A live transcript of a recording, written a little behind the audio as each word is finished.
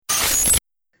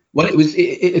Well,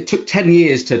 it took 10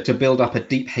 years to build up a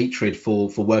deep hatred for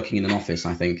working in an office,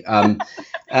 I think. Power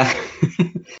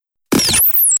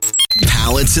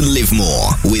to Live More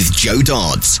with Joe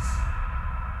Dodds.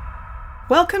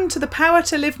 Welcome to the Power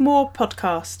to Live More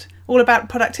podcast, all about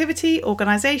productivity,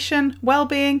 organisation,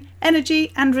 well-being,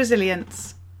 energy and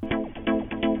resilience.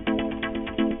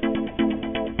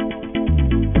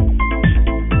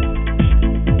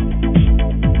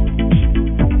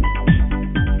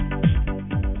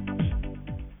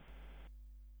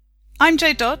 I'm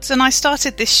Jo Dodds, and I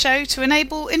started this show to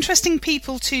enable interesting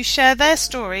people to share their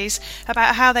stories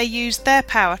about how they use their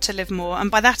power to live more, and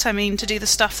by that I mean to do the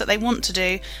stuff that they want to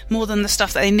do more than the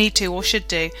stuff that they need to or should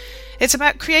do. It's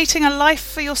about creating a life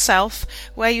for yourself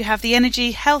where you have the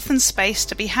energy, health and space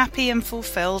to be happy and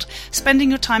fulfilled,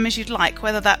 spending your time as you'd like,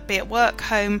 whether that be at work,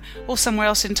 home or somewhere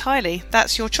else entirely.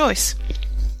 That's your choice.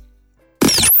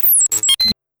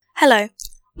 Hello.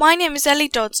 My name is Ellie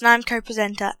Dodds and I'm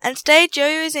co-presenter, and today Joe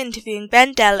is interviewing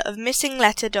Ben Dell of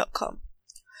MissingLetter.com.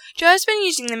 Joe has been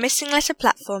using the Missing Letter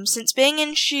platform since being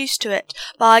introduced to it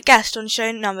by our guest on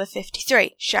show number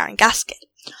 53, Sharon Gaskin.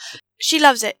 She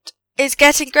loves it, is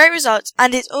getting great results,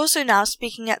 and is also now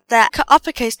speaking at the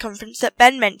Uppercase conference that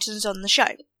Ben mentions on the show.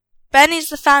 Ben is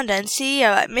the founder and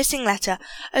CEO at Missing Letter,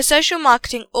 a social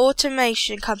marketing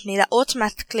automation company that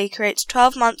automatically creates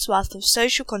 12 months worth of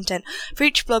social content for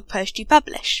each blog post you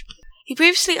publish. He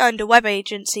previously owned a web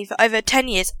agency for over 10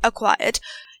 years, acquired.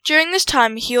 During this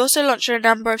time, he also launched a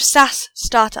number of SaaS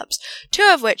startups, 2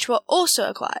 of which were also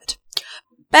acquired.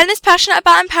 Ben is passionate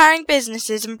about empowering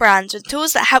businesses and brands with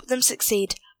tools that help them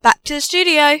succeed. Back to the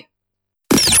studio.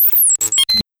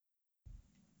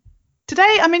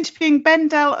 Today I'm interviewing Ben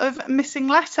Dell of Missing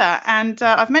Letter, and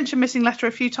I've mentioned Missing Letter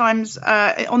a few times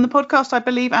on the podcast, I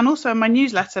believe, and also in my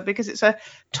newsletter, because it's a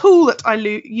tool that I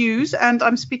use, and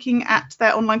I'm speaking at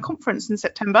their online conference in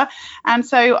September. And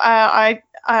so I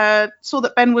saw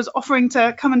that Ben was offering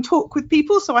to come and talk with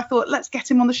people, so I thought, let's get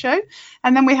him on the show.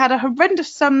 And then we had a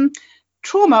horrendous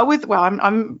trauma with, well,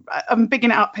 I'm bigging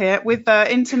it up here, with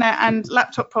internet and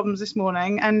laptop problems this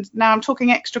morning, and now I'm talking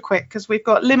extra quick because we've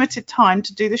got limited time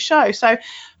to do the show. So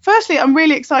firstly, I'm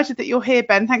really excited that you're here,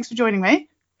 Ben. Thanks for joining me.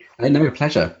 No,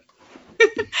 pleasure.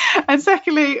 And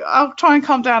secondly, I'll try and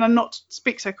calm down and not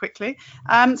speak so quickly.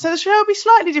 So the show will be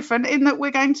slightly different in that we're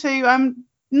going to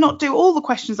not do all the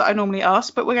questions that I normally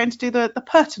ask, but we're going to do the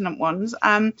pertinent ones,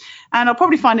 and I'll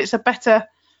probably find it's a better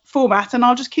format, and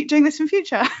I'll just keep doing this in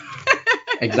future.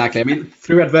 Exactly. I mean,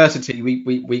 through adversity,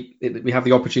 we have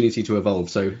the opportunity to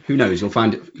evolve. So who knows? You'll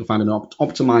find an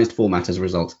optimized format as a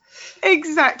result.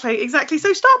 Exactly.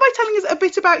 So start by telling us a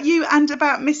bit about you and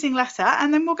about Missing Letter,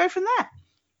 and then we'll go from there.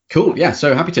 Cool. Yeah.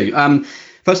 So happy to.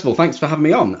 First of all, thanks for having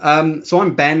me on. So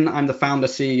I'm Ben. I'm the founder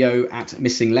CEO at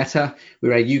Missing Letter.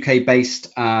 We're a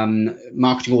UK-based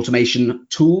marketing automation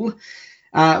tool.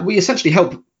 We essentially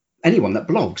help anyone that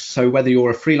blogs. So whether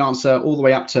you're a freelancer all the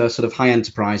way up to sort of high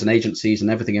enterprise and agencies and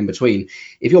everything in between,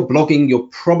 if you're blogging, you're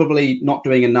probably not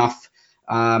doing enough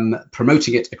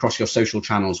promoting it across your social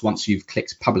channels once you've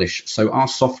clicked publish. So our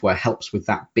software helps with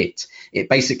that bit. It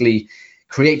basically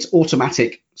creates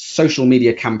automatic social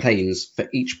media campaigns for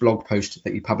each blog post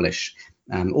that you publish.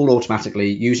 All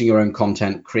automatically, using your own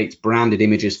content, creates branded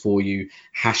images for you,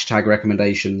 hashtag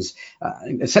recommendations,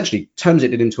 essentially turns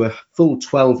it into a full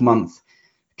 12-month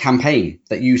campaign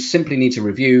that you simply need to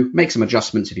review, make some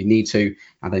adjustments if you need to,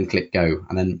 and then click go.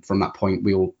 And then from that point,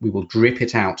 we will drip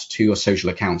it out to your social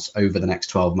accounts over the next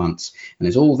 12 months. And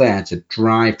it's all there to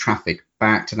drive traffic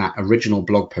back to that original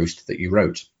blog post that you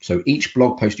wrote. So each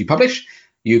blog post you publish,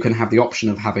 you can have the option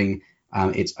of having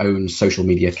its own social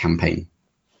media campaign.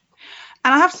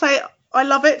 And I have to say, I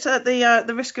love it at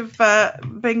the risk of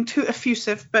being too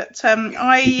effusive, but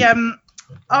I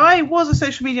was a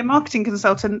social media marketing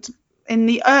consultant in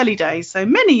the early days, so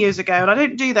many years ago, and I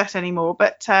don't do that anymore.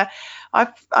 But I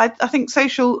think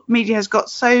social media has got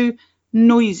so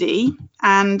noisy,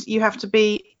 and you have to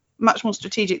be much more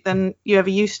strategic than you ever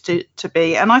used to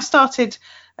be. And I started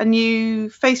a new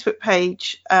Facebook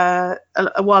page a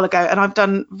while ago, and I've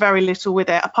done very little with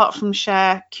it apart from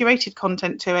share curated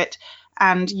content to it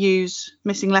and use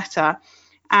Missing Letter.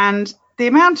 And the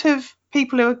amount of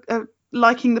people who are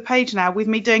liking the page now with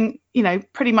me doing,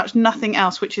 pretty much nothing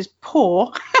else, which is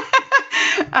poor,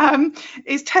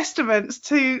 is testament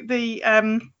to the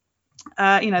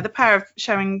the power of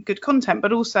showing good content,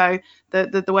 but also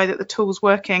the way that the tool's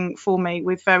working for me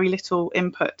with very little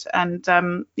input. And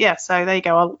so there you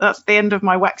go. That's the end of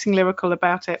my waxing lyrical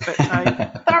about it, but I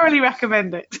thoroughly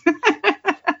recommend it.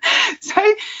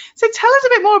 So tell us a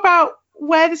bit more about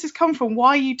where this has come from,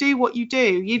 why you do what you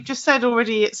do. You've just said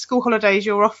already it's school holidays,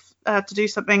 you're off to do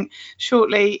something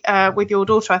shortly with your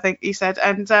daughter, I think you said,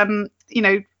 and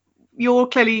you're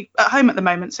clearly at home at the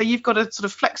moment, so you've got a sort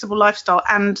of flexible lifestyle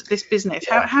and this business.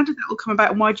 How did that all come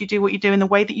about, and why do you do what you do in the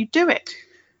way that you do it?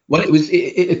 Well,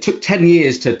 it took 10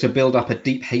 years to build up a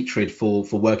deep hatred for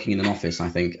working in an office, I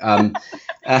think. I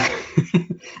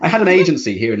had an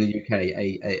agency here in the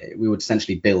UK. We would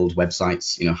essentially build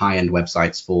websites, high-end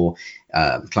websites for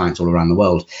clients all around the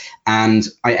world. And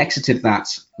I exited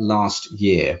that last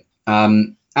year.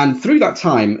 And through that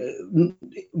time,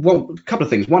 a couple of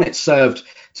things. One, it served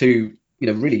to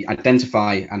really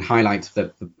identify and highlight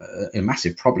a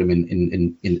massive problem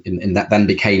in that then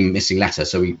became Missing Letter.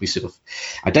 So we sort of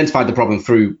identified the problem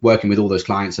through working with all those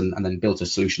clients and then built a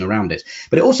solution around it.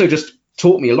 But it also just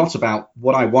taught me a lot about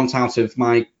what I want out of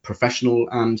my professional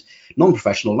and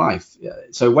non-professional life.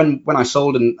 So when I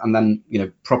sold and then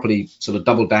properly sort of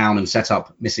doubled down and set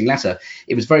up Missing Letter,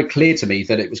 it was very clear to me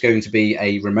that it was going to be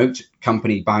a remote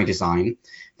company by design,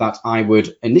 that I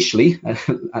would initially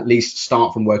at least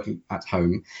start from working at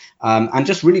home, and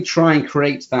just really try and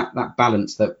create that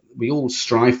balance that we all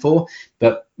strive for,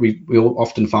 but we all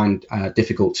often find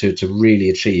difficult to really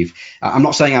achieve. I'm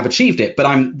not saying I've achieved it,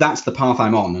 but that's the path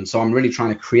I'm on, and so I'm really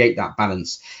trying to create that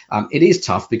balance. It is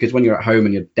tough because when you're at home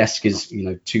and your desk is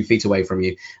 2 feet away from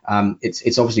you,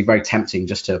 it's obviously very tempting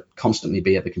just to constantly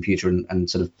be at the computer and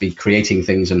sort of be creating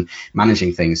things and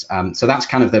managing things. So that's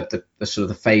kind of the sort of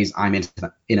the phase I'm in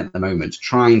at the moment,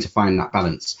 trying to find that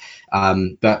balance.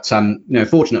 But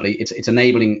fortunately, it's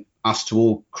enabling us to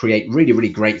all create really, really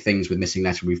great things with Missing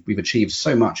Letter. We've achieved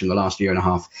so much in the last year and a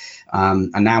half,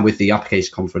 and now with the Uppercase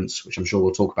conference, which I'm sure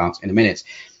we'll talk about in a minute,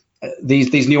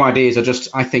 these new ideas are just,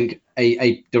 I think,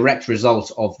 a direct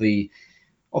result of the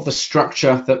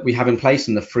structure that we have in place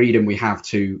and the freedom we have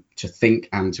to think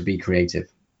and to be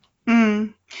creative.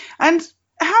 And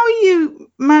how are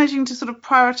you managing to sort of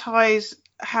prioritize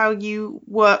how you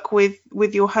work with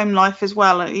your home life as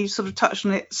well? You sort of touched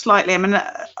on it slightly. I mean,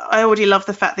 I already love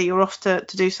the fact that you're off to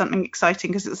do something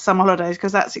exciting because it's summer holidays,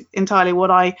 because that's entirely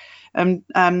what I am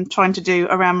trying to do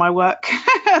around my work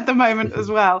at the moment as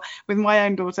well with my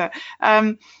own daughter.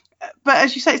 But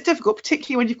as you say, it's difficult,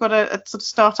 particularly when you've got a sort of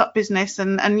startup business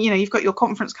and you've got your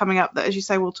conference coming up that, as you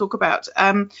say, we'll talk about.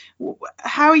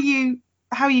 How are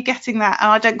you getting that? And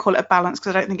I don't call it a balance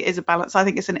because I don't think it is a balance. I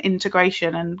think it's an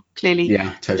integration, and clearly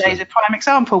today's a prime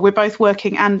example. We're both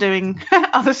working and doing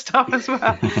other stuff as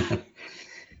well.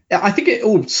 Yeah, I think it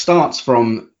all starts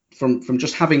from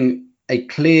just having a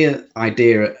clear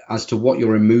idea as to what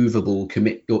your immovable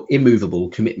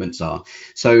commitments are.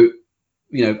 So,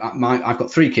 I've got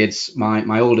 3 kids.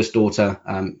 My oldest daughter,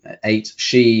 8,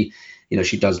 she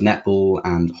does netball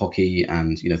and hockey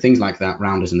and, things like that,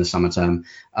 rounders in the summer term.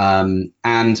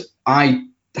 And I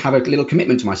have a little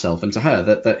commitment to myself and to her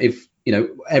that if,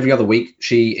 every other week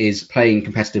she is playing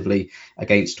competitively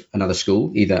against another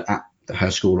school, either at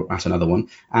her school or at another one,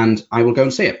 and I will go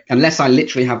and see it. Unless I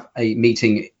literally have a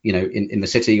meeting, in the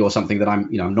city or something that I'm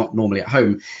not normally at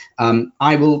home,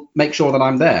 I will make sure that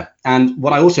I'm there. And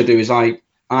what I also do is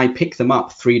I pick them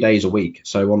up 3 days a week.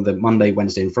 So on the Monday,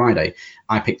 Wednesday and Friday,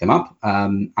 I pick them up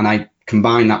and I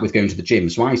combine that with going to the gym.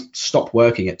 So I stop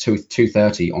working at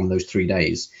 2:30 on those 3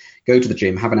 days, go to the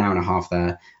gym, have an hour and a half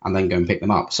there, and then go and pick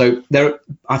them up. So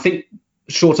I think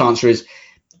short answer is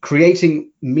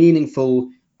creating meaningful,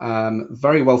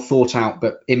 very well thought out,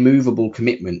 but immovable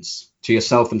commitments to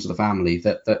yourself and to the family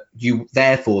that you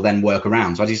therefore then work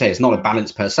around. So as you say, it's not a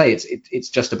balance per se. It's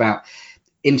just about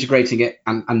integrating it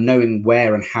and knowing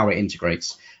where and how it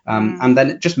integrates. And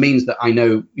then it just means that I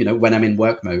know, when I'm in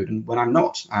work mode and when I'm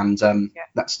not. And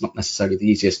that's not necessarily the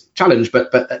easiest challenge,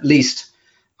 but at least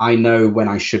I know when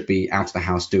I should be out of the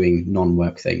house doing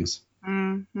non-work things.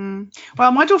 Mm-hmm.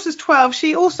 Well, my daughter's 12.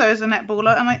 She also is a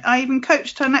netballer, and I even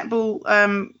coached her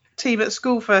netball team at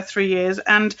school for 3 years.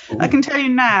 And ooh, I can tell you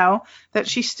now that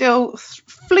she still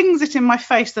flings it in my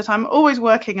face that I'm always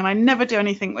working and I never do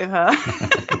anything with her.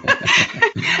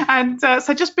 And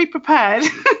so just be prepared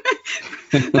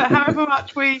that however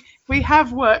much we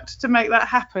have worked to make that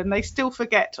happen, they still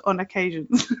forget on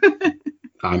occasions.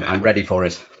 I'm ready for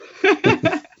it.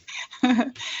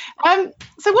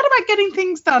 So what about getting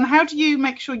things done? How do you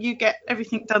make sure you get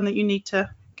everything done that you need to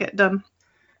get done?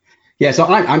 Yeah, so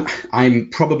I'm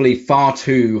probably far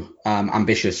too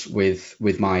ambitious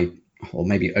with my, or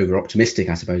maybe over optimistic,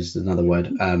 I suppose is another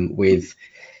word, with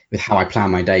how I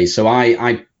plan my days. So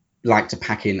I like to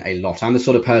pack in a lot. I'm the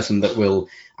sort of person that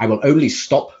I will only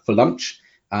stop for lunch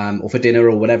or for dinner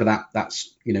or whatever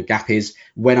that's gap is,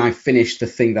 when I finish the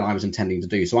thing that I was intending to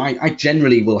do. So I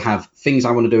generally will have things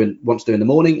I want to do in the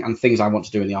morning and things I want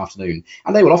to do in the afternoon,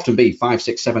 and they will often be 5,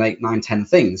 6, 7, 8, 9, 10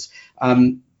 things.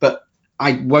 But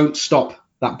I won't stop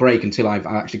that break until I've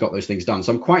actually got those things done.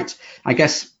 So I'm quite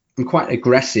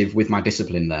aggressive with my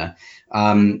discipline there.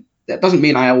 That doesn't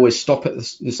mean I always stop at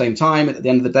the same time at the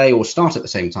end of the day or start at the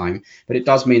same time, but it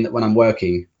does mean that when I'm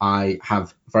working, I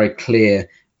have very clear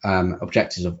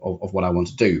objectives of what I want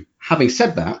to do. Having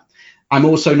said that, I'm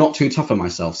also not too tough on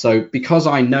myself. So because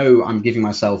I know I'm giving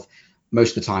myself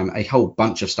most of the time a whole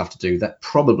bunch of stuff to do that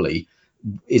probably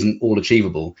isn't all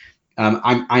achievable,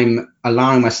 I'm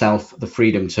allowing myself the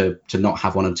freedom to not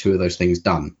have one or two of those things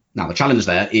done. Now, the challenge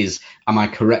there is, am I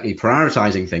correctly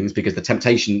prioritizing things? Because the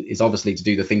temptation is obviously to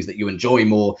do the things that you enjoy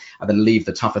more and then leave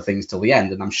the tougher things till the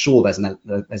end. And I'm sure there's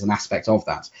an aspect of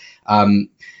that.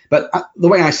 But the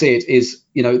way I see it is,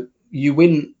 you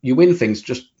win things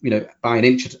just, by an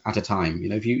inch at a time.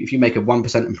 If you make a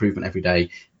 1% improvement every day,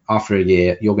 after a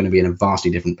year, you're going to be in a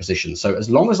vastly different position. So as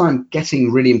long as I'm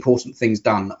getting really important things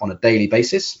done on a daily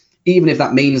basis, even if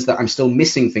that means that I'm still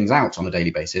missing things out on a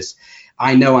daily basis,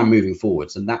 I know I'm moving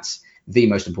forwards, and that's the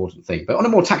most important thing. But on a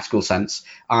more tactical sense,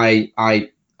 I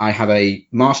have a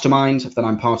mastermind that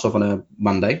I'm part of on a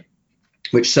Monday,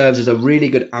 which serves as a really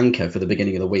good anchor for the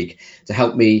beginning of the week to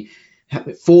help me.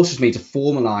 It forces me to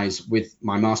formalize with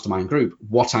my mastermind group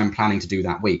what I'm planning to do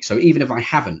that week. So even if I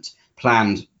haven't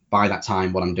planned by that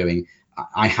time what I'm doing,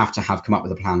 I have to have come up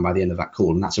with a plan by the end of that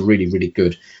call, and that's a really, really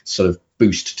good sort of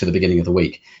boost to the beginning of the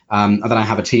week. And then I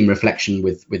have a team reflection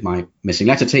with my Missing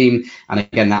Letter team, and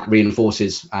again that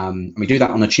reinforces. We do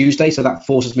that on a Tuesday, so that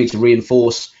forces me to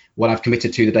reinforce what I've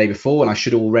committed to the day before, and I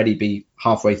should already be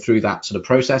halfway through that sort of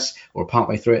process or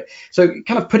partway through it. So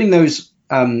kind of putting those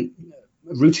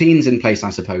routines in place,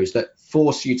 I suppose, that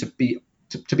force you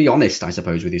to be honest, I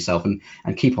suppose, with yourself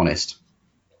and keep honest.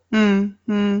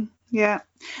 Yeah,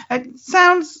 it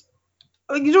sounds.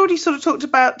 You'd already sort of talked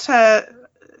about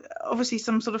obviously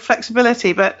some sort of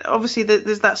flexibility, but obviously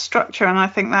there's that structure, and I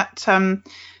think that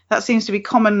that seems to be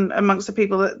common amongst the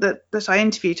people that I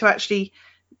interview, to actually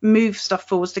move stuff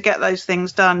forwards, to get those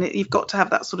things done. You've got to have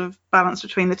that sort of balance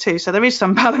between the two. So there is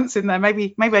some balance in there.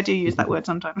 Maybe I do use that word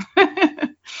sometimes.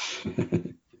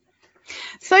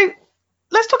 So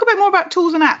let's talk a bit more about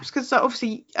tools and apps, because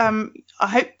obviously I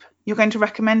hope you're going to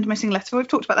recommend Missing Letter. We've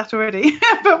talked about that already.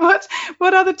 But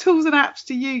what other tools and apps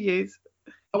do you use?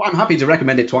 Oh, I'm happy to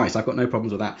recommend it twice. I've got no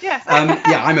problems with that. Yes.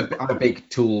 Yeah, I'm a big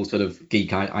tool sort of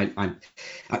geek. I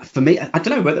for me, I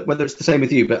don't know whether it's the same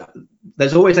with you, but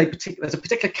there's always a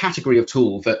particular category of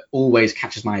tool that always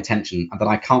catches my attention and that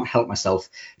I can't help myself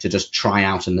to just try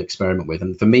out and experiment with.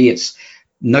 And for me, it's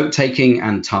note-taking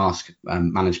and task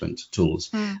management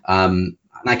tools. And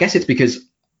I guess it's because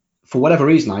for whatever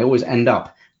reason, I always end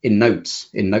up in notes,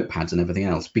 in notepads and everything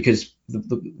else, because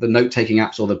the note-taking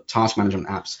apps or the task management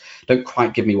apps don't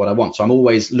quite give me what I want. So I'm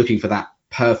always looking for that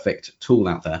perfect tool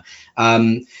out there.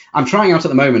 I'm trying out at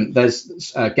the moment.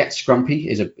 There's Get Scrumpy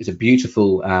is a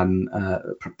beautiful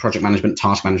project management,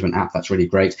 task management app that's really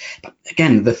great. But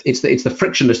again, it's the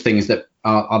frictionless things that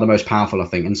are the most powerful, I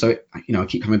think. And so I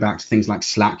keep coming back to things like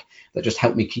Slack that just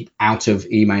help me keep out of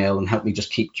email and help me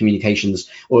just keep communications,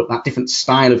 or that different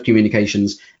style of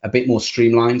communications, a bit more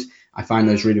streamlined. I find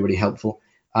those really, really helpful.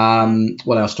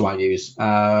 What else do I use?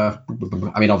 I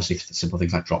mean, obviously simple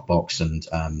things like Dropbox and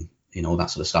all that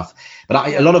sort of stuff. But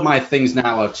a lot of my things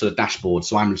now are sort of dashboards,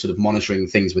 so I'm sort of monitoring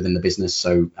things within the business.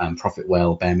 So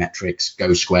Profitwell, Bear Metrics,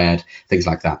 Go Squared, things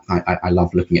like that. I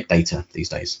love looking at data these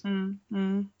days.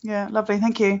 Yeah, lovely,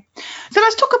 thank you. So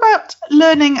let's talk about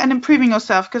learning and improving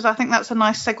yourself, because I think that's a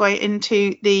nice segue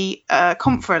into the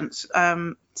conference.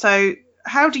 So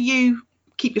how do you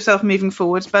keep yourself moving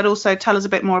forwards, but also tell us a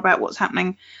bit more about what's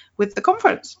happening with the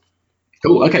conference?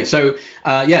 Cool. Okay, so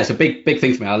it's a big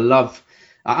thing for me. I love.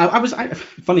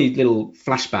 Funny little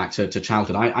flashback to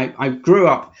childhood. I grew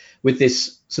up with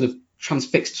this sort of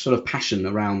transfixed sort of passion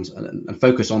around and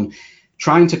focus on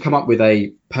trying to come up with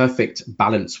a perfect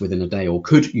balance within a day, or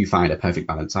could you find a perfect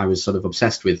balance? I was sort of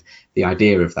obsessed with the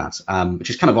idea of that,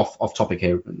 which is kind of off topic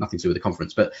here, nothing to do with the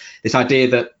conference, but this idea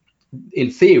that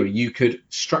in theory you could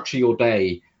structure your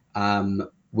day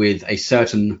with a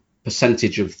certain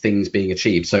percentage of things being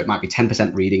achieved. So it might be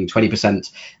 10% reading,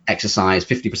 20% exercise,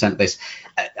 50% this.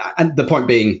 And the point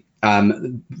being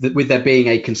that with there being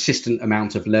a consistent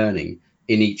amount of learning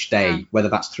in each day, whether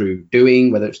that's through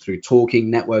doing, whether it's through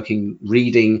talking, networking,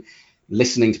 reading,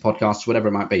 listening to podcasts, whatever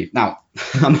it might be. Now,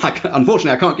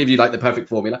 unfortunately, I can't give you like the perfect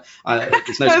formula.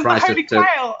 It's no surprise to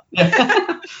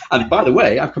And by the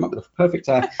way, I've come up with a perfect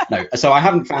no. So I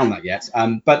haven't found that yet.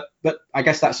 But I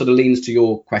guess that sort of leans to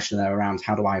your question there around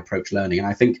how do I approach learning. And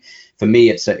I think for me,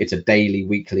 it's a daily,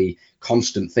 weekly,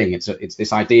 constant thing. It's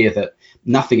this idea that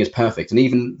nothing is perfect. And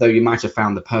even though you might have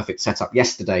found the perfect setup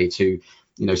yesterday to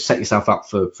set yourself up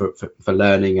for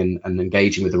learning and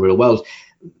engaging with the real world,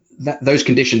 those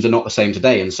conditions are not the same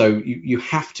today. And so you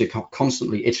have to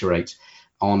constantly iterate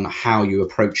on how you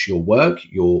approach your work,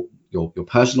 your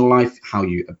personal life, how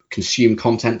you consume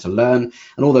content to learn,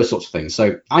 and all those sorts of things.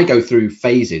 So I go through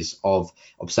phases of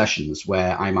obsessions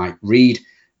where I might read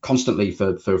constantly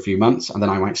for a few months, and then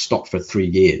I might stop for 3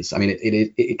 years. I mean,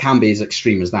 it can be as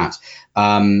extreme as that.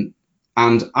 And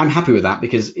I'm happy with that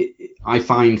because I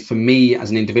find for me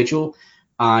as an individual,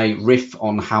 I riff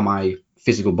on how my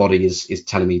physical body is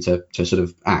telling me to sort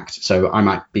of act. So I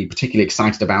might be particularly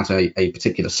excited about a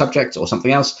particular subject or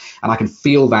something else, and I can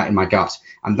feel that in my gut,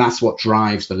 and that's what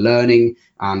drives the learning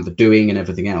and the doing and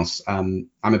everything else. I'm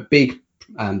a big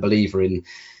believer in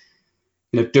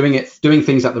doing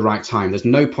things at the right time. There's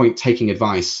no point taking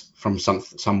advice from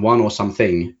someone or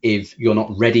something if you're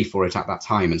not ready for it at that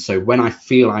time. And so when I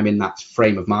feel I'm in that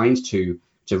frame of mind to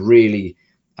really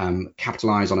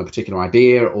capitalize on a particular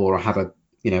idea, or have a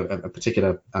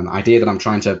particular idea that I'm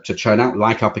trying to churn out,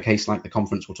 like Uppercase, like the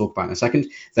conference we'll talk about in a second,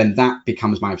 then that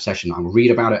becomes my obsession. I'll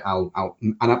read about it,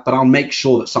 but I'll make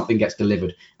sure that something gets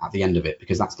delivered at the end of it,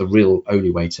 because that's the real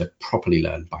only way to properly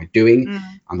learn, by doing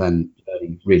and then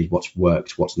learning really what's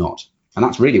worked, what's not. And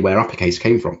that's really where Uppercase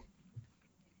came from.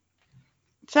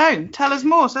 So tell us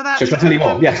more. So Should I tell you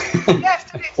more? Yeah.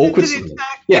 Yes. Awkward.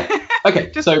 Yeah. Okay.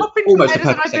 Just so almost a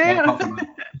perfect segue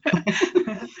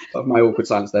of my awkward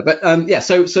silence there. But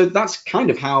so that's kind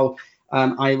of how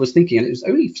I was thinking. And it was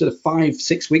only sort of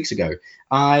 5-6 weeks ago.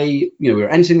 We were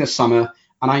entering the summer,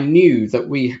 and I knew that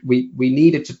we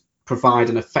needed to provide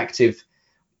an effective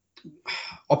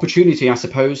opportunity, I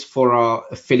suppose, for our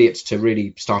affiliates to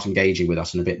really start engaging with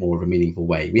us in a bit more of a meaningful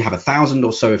way. We have 1,000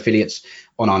 or so affiliates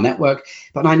on our network,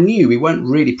 but I knew we weren't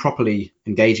really properly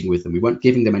engaging with them. We weren't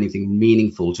giving them anything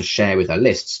meaningful to share with their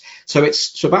lists. So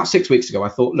about 6 weeks ago, I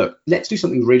thought, look, let's do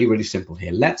something really, really simple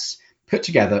here. Let's put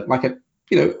together like about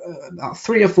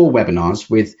 3 or 4 webinars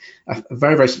with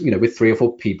very, very, with 3 or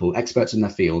 4 people, experts in their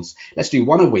fields. Let's do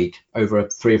one a week over a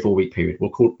 3 or 4 week period.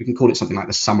 We can call it something like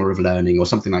the Summer of Learning or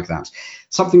something like that.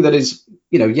 Something that is,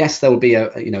 yes, there will be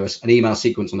an email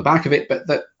sequence on the back of it, but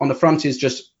that on the front is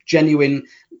just genuine,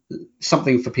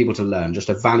 something for people to learn, just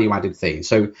a value added thing.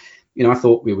 So, I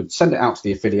thought we would send it out to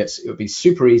the affiliates. It would be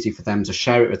super easy for them to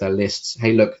share it with their lists.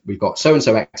 Hey, look, we've got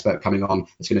so-and-so expert coming on.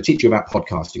 It's going to teach you about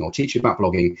podcasting or teach you about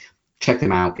blogging. Check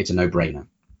them out. It's a no-brainer.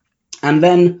 And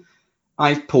then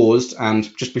I paused,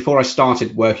 and just before I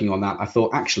started working on that, I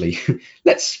thought, actually,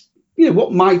 let's,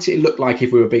 what might it look like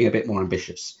if we were being a bit more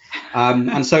ambitious?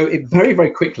 And so it very,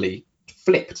 very quickly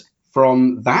flipped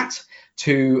from that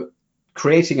to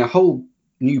creating a whole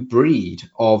new breed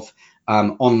of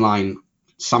online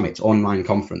summit, online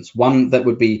conference, one that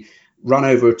would be run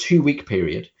over a 2-week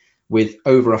period with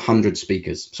over 100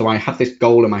 speakers. So I had this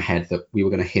goal in my head that we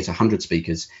were going to hit 100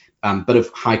 speakers, but of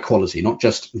high quality, not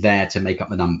just there to make up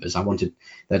the numbers. I wanted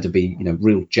there to be,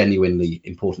 real, genuinely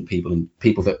important people, and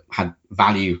people that had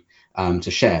value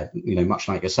to share, much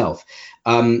like yourself.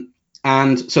 And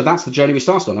so that's the journey we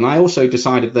started on. And I also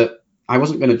decided that I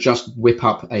wasn't going to just whip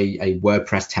up a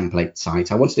WordPress template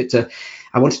site. I wanted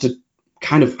to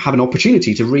kind of have an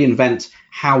opportunity to reinvent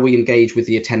how we engage with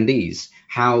the attendees,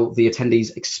 how the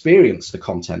attendees experience the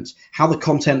content, how the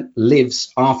content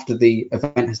lives after the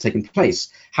event has taken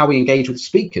place, how we engage with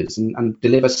speakers and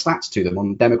deliver stats to them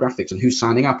on demographics and who's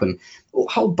signing up, and a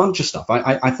whole bunch of stuff.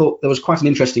 I thought there was quite an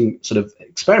interesting sort of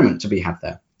experiment to be had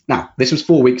there. Now, this was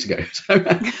 4 weeks ago,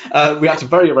 so we had to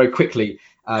very, very quickly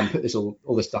put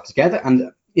all this stuff together,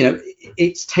 and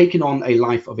it's taken on a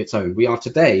life of its own. We are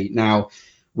today now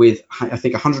with, I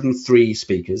think, 103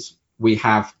 speakers. We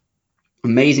have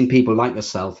amazing people like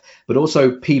yourself, but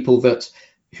also people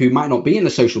who might not be in the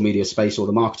social media space or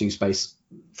the marketing space,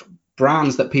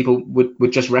 brands that people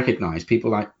would just recognize.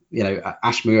 People like,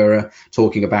 Ash Mura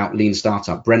talking about lean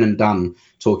startup, Brennan Dunn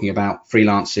talking about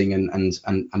freelancing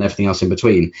and everything else in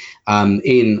between.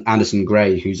 Ian Anderson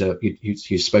Gray,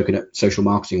 who's spoken at Social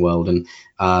Marketing World, and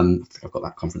I think I've got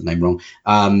that conference name wrong,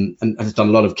 and has done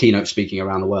a lot of keynote speaking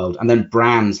around the world. And then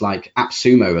brands like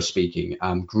AppSumo are speaking,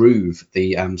 Groove,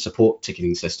 the support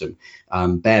ticketing system,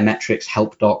 Baremetrics,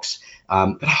 HelpDocs,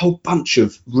 but a whole bunch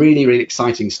of really, really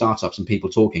exciting startups and people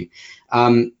talking.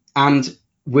 And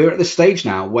we're at the stage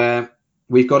now where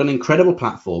we've got an incredible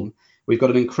platform. We've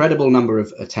got an incredible number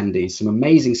of attendees, some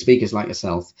amazing speakers like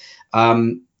yourself.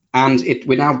 And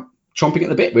we're now chomping at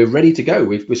the bit. We're ready to go.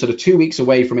 We're sort of 2 weeks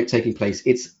away from it taking place.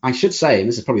 I should say, and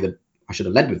this is probably I should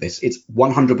have led with this, it's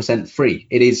 100% free.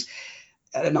 It is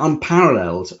an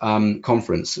unparalleled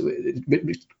conference.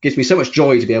 It gives me so much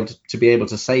joy to be able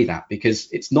to say that, because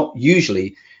it's not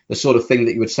usually the sort of thing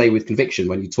that you would say with conviction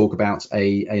when you talk about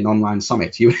an online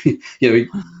summit. The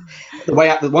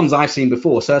ones I've seen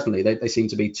before, certainly they seem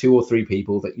to be 2 or 3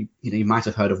 people that you might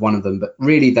have heard of one of them, but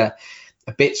really they're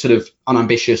a bit sort of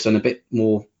unambitious and a bit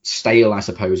more stale, I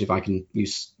suppose, if I can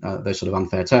use those sort of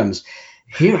unfair terms.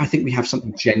 Here, I think we have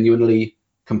something genuinely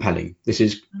compelling. This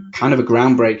is kind of a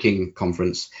groundbreaking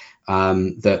conference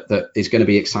that is going to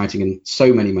be exciting in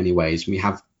so many ways. We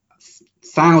have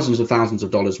thousands of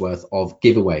dollars worth of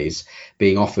giveaways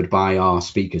being offered by our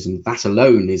speakers, and that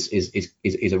alone is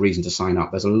a reason to sign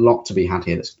up. There's a lot to be had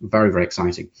here that's very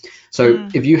exciting. So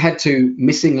if you head to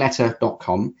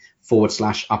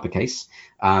missingletter.com/uppercase,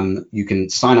 you can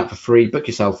sign up for free, book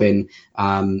yourself in.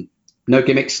 No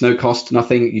gimmicks, no cost,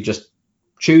 nothing. You just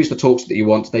choose the talks that you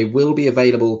want. They will be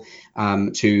available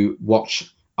to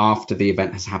watch after the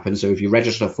event has happened. So if you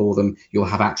register for them, you'll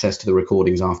have access to the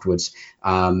recordings afterwards.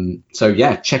 So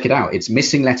yeah, check it out. It's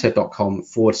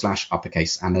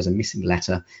missingletter.com/uppercase, and there's a missing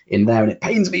letter in there. And it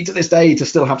pains me to this day to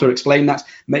still have to explain that.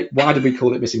 Why did we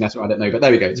call it missing letter? I don't know, but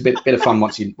there we go. It's a bit of fun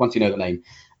once you know the name.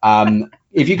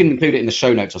 If you can include it in the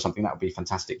show notes or something, that would be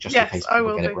fantastic, just in case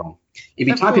people get it wrong. If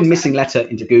you type in missing letter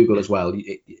into Google as well,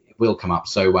 it will come up.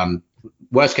 So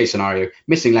worst case scenario,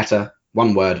 missing letter,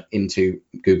 one word into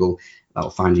Google,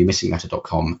 that'll find you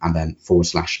missingletter.com and then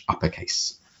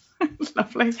 /uppercase.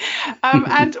 Lovely.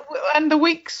 And the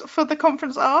weeks for the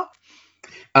conference are?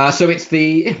 So it's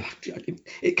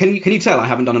can you tell I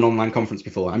haven't done an online conference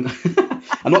before? I'm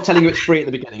not telling you it's free at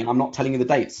the beginning, and I'm not telling you the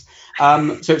dates.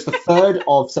 So it's the 3rd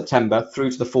of September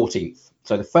through to the 14th.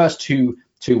 So the first two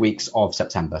weeks of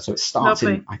September. So it starts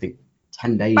in, I think,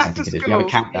 10 days. I think it is. We have a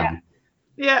countdown.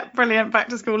 Yeah, brilliant. Back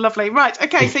to school. Lovely. Right.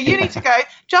 Okay. So you need to go.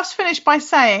 Just finish by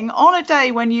saying, on a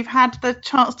day when you've had the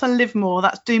chance to live more,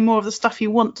 that's do more of the stuff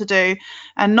you want to do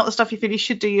and not the stuff you feel you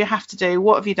should do, you have to do.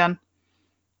 What have you done?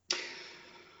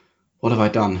 What have I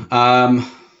done?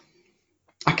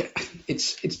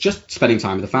 It's just spending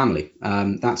time with the family.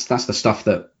 That's the stuff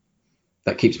that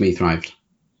keeps me thrived.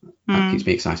 That keeps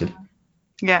me excited.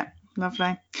 Yeah,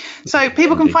 lovely. So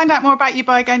people can find out more about you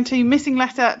by going to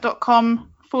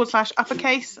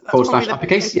missingletter.com/uppercase. That's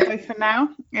 /uppercase. Yeah. For now.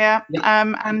 Yeah.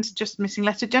 And just Missing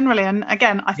Letter generally. And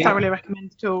again, I thoroughly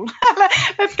recommend it all.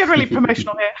 Let's get really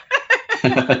promotional here.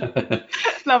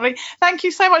 Lovely. Thank you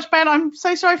so much, Ben. I'm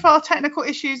so sorry for our technical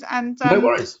issues, and no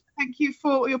worries. Thank you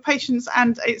for your patience.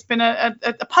 And it's been a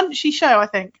punchy show, I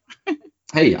think.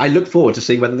 Hey, I look forward to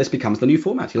seeing whether this becomes the new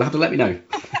format. You'll have to let me know.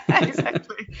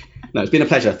 Exactly. No, it's been a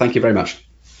pleasure. Thank you very much.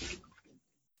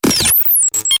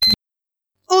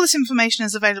 All this information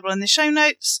is available in the show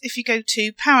notes. If you go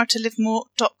to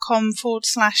powertolivemore.com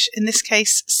 / in this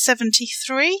case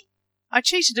 73. I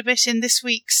cheated a bit in this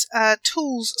week's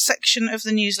tools section of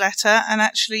the newsletter and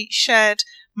actually shared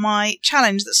my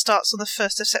challenge that starts on the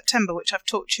 1st of September, which I've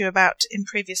talked to you about in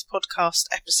previous podcast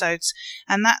episodes.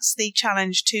 And that's the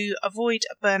challenge to avoid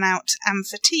burnout and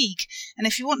fatigue. And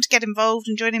if you want to get involved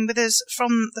and join in with us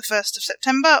from the 1st of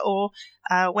September or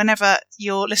whenever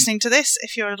you're listening to this,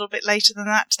 if you're a little bit later than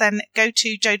that, then go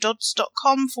to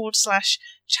joedodds.com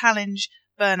 / challenge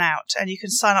burnout, and you can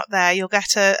sign up there. You'll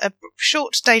get a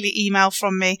short daily email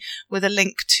from me with a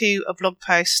link to a blog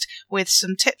post with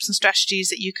some tips and strategies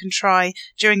that you can try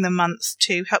during the month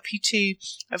to help you to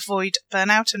avoid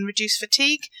burnout and reduce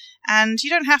fatigue. And you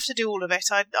don't have to do all of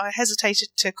it. I hesitated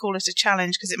to call it a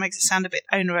challenge because it makes it sound a bit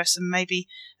onerous and maybe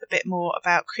a bit more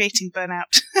about creating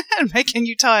burnout and making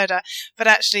you tireder. But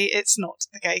actually, it's not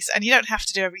the case. And you don't have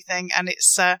to do everything. And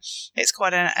it's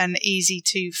quite an easy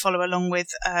to follow along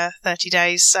with 30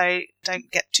 days. So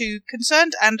don't get too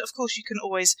concerned. And of course, you can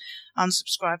always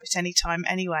unsubscribe at any time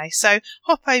anyway. So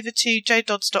hop over to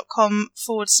joedodds.com /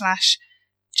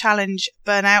 challenge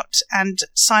burnout and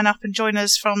sign up and join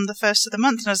us from the 1st of the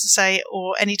month, and as I say,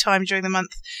 or any time during the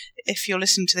month if you're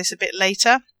listening to this a bit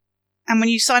later. And when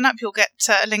you sign up, you'll get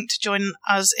a link to join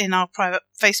us in our private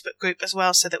Facebook group as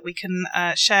well, so that we can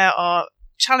share our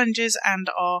challenges and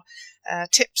our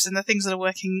tips and the things that are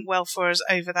working well for us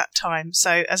over that time.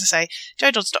 So as I say,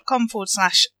 joedodds.com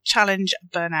 / challenge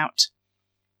burnout.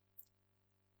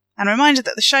 And a reminder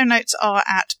that the show notes are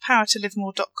at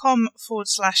powertolivemore.com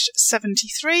 /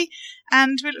 73.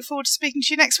 And we look forward to speaking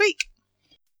to you next week.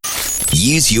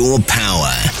 Use your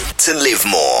power to live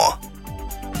more.